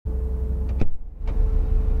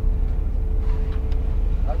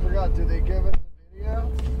God, do they give us a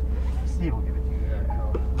video? Steve will give it to you. Yeah,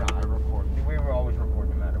 no, I record. We were always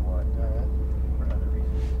record no matter what. For other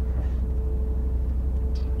reasons.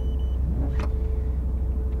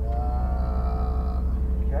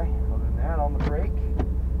 Okay, other than that, on the brake.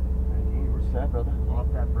 We're set, brother. Off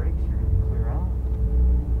that brake, so you're going to be clear out.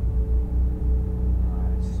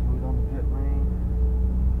 Alright, smooth on the pit lane.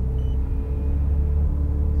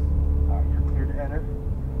 Alright, you're clear to enter.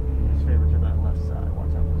 Just favor to that left side.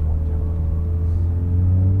 Watch out for this one turn.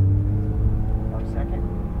 Up second.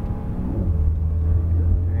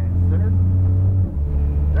 And third.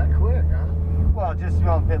 That quick, huh? Well, just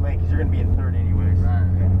smell the pit lane because you're going to be in third anyways. Right.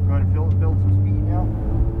 Yeah. Go ahead and build some speed now.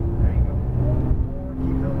 There you go.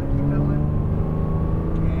 Keep building, keep building.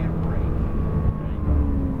 And brake. There you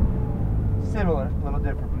go. Similar, a little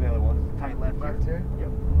different from the other ones. Tight left here?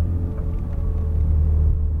 Yep.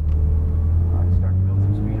 Alright, start to build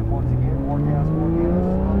some speed up once again. More gas, more gas.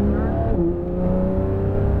 Up third.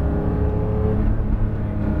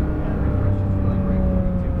 And refresh your feeling brake for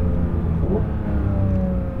me too.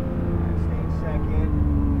 And stay second.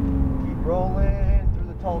 Keep rolling through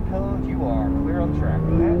the tall cones. You are clear on the track. Go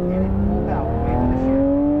ahead, hit it, full power. Wait for the shift.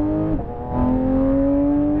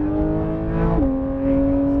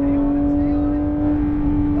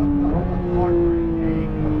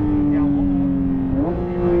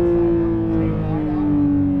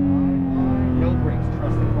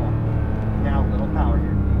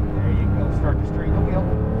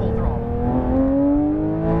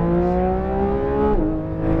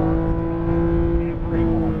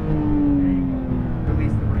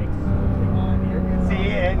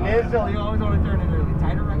 You always want to turn it early.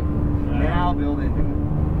 Tighter right. Now build into it.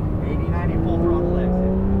 80, 90 full throttle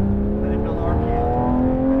exit. Let it build RPM.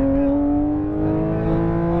 Let it build. Let it build.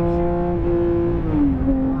 Up shift.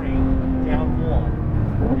 Brake. Down one.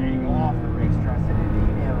 There you go. Off the brakes. Trust it in.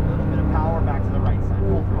 And a little bit of power back to the right side.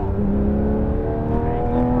 Full throttle. There you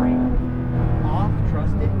go. Brake. Off.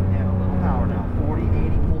 Trust it. And a little power now. 40,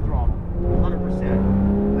 80 full throttle.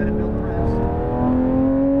 100%. Let it build the revs.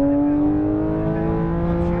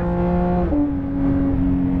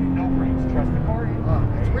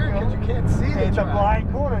 It's a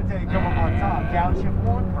blind corner until you come up on top. Downshift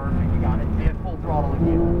one, perfect, you got it. And full throttle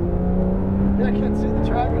again. Yeah, I can't see the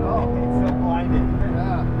track at all. It's so blinded.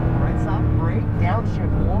 Yeah. Right side, brake,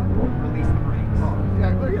 downshift one, release the brakes. Oh,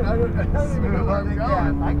 yeah, look at it. I don't even know where I'm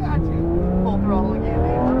going. I got you. Full throttle again,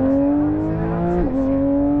 dude. 100%, 100%, 100% shift.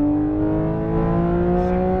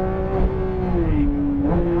 There you go.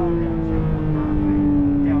 Now downshift one, perfect.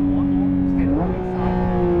 Down one more, stay to the right side.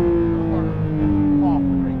 Off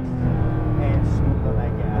the brakes. And smooth on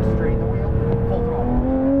that gas. Straighten the wheel. Full throttle.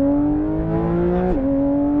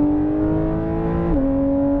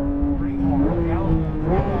 Brake hard. Down.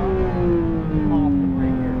 Off the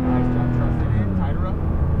brake here. Nice job. Trust it in. Tighter up.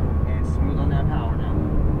 And smooth on that power now.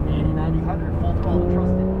 80, 90, 100. Full throttle.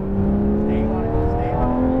 Trust it. Stay on it. Stay on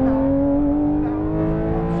it. Full power. Full power.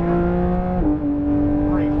 Up shift.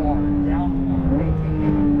 Brake hard. Down one.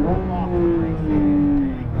 Maintain it. Off the brakes.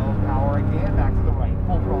 There you go. Power again. Back to the right.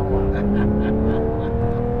 Full throttle out.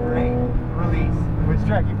 Brake, release. Which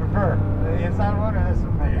track you prefer? The inside one or this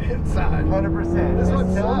one? Inside. 100%. This one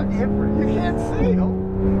It's so sucks. different. You can't see. Nope.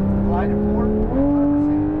 Glide it forward.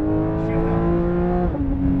 100%. Shift up.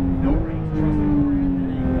 No brakes. Trust the core in.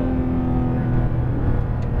 There you go.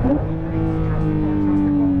 No brakes. Trust the core. Trust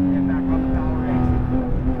the core. And back on the power exit.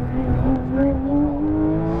 There you go. Straight full throttle.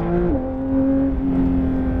 Shift.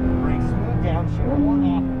 Brake smooth. Downshift one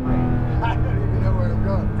off the brake. I don't even know where I'm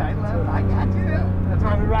going. Tight left, I got you. That's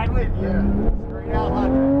why we ride with you. Yeah. Straight out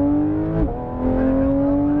 100. Let it build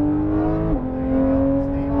up, let it build up. There you go.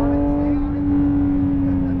 Stay on it, stay on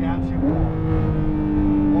it. Downshift one.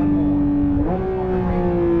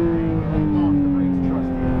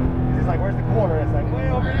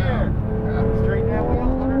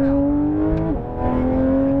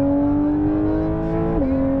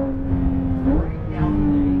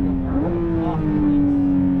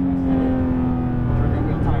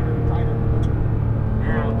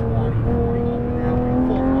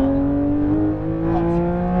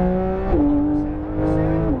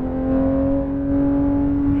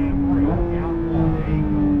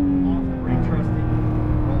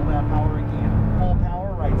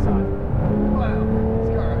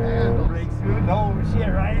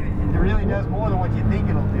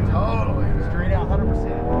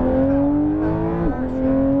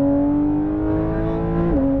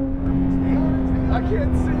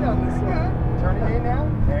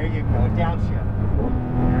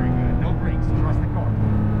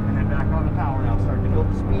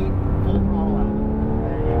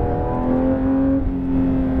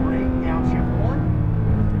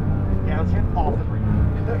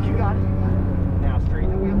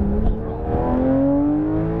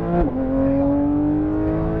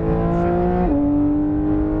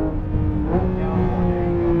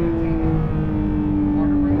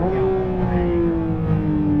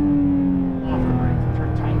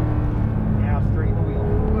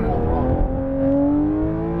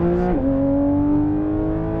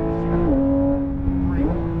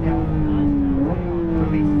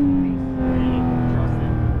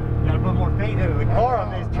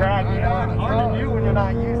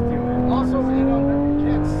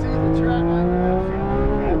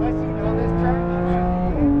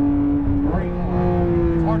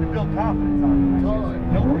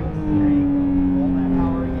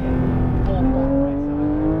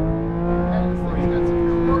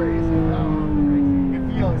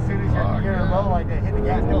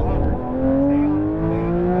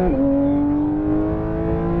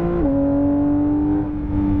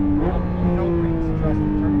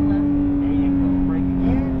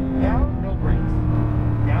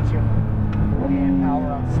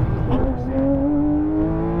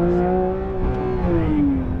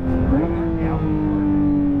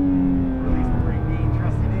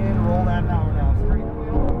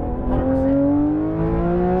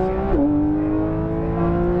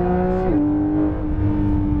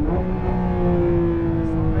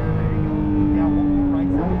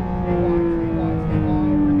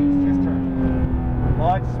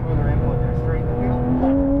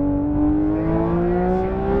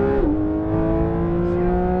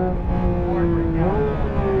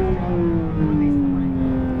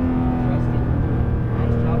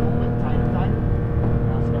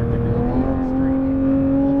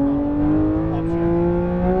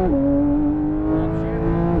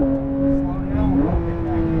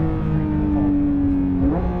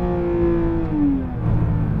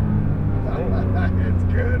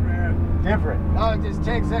 just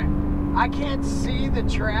takes it. I can't see the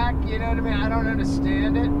track, you know what I mean? I don't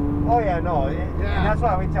understand it. Oh yeah, no, and that's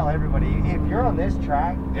why we tell everybody, if you're on this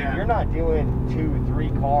track, if you're not doing 2, 3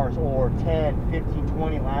 cars or 10, 15,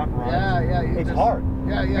 20 lap runs, it's hard.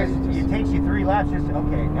 It takes you 3 laps just to,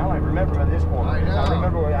 okay, now I remember where this corner is. I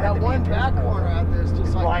remember where I had that one back corner out there is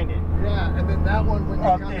just like blinded. Yeah, and then that one when you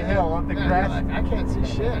up come the in, hill, up the crest. Like, I can't see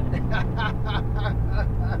shit.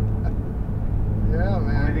 Yeah,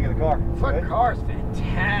 man. What do you think of the car? Fucking car's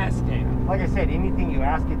fantastic. Like I said, anything you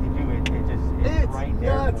ask it to do, it's right there.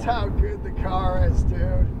 That's how good the car is,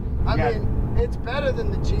 dude. I mean, it's better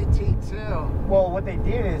than the GT2. Well, what they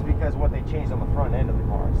did is because what they changed on the front end of the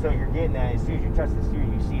car. So you're getting that as soon as you touch the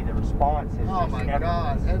steering, you see the response is oh my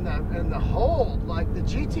god, and the hold, like the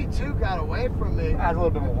GT2 got away from me. It has a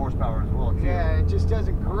little bit more horsepower as well, too. Yeah, it just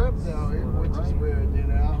doesn't grip though, which is weird, you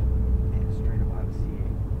know. Yeah, straight up out of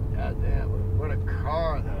C8. God damn, what a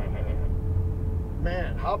car though.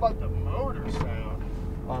 Man, how about the motor sound?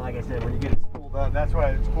 Well, like I said, when you get it spooled up, that's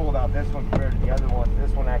why it's cool about this one compared to the other ones.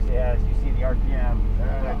 This one actually has, you see the RPM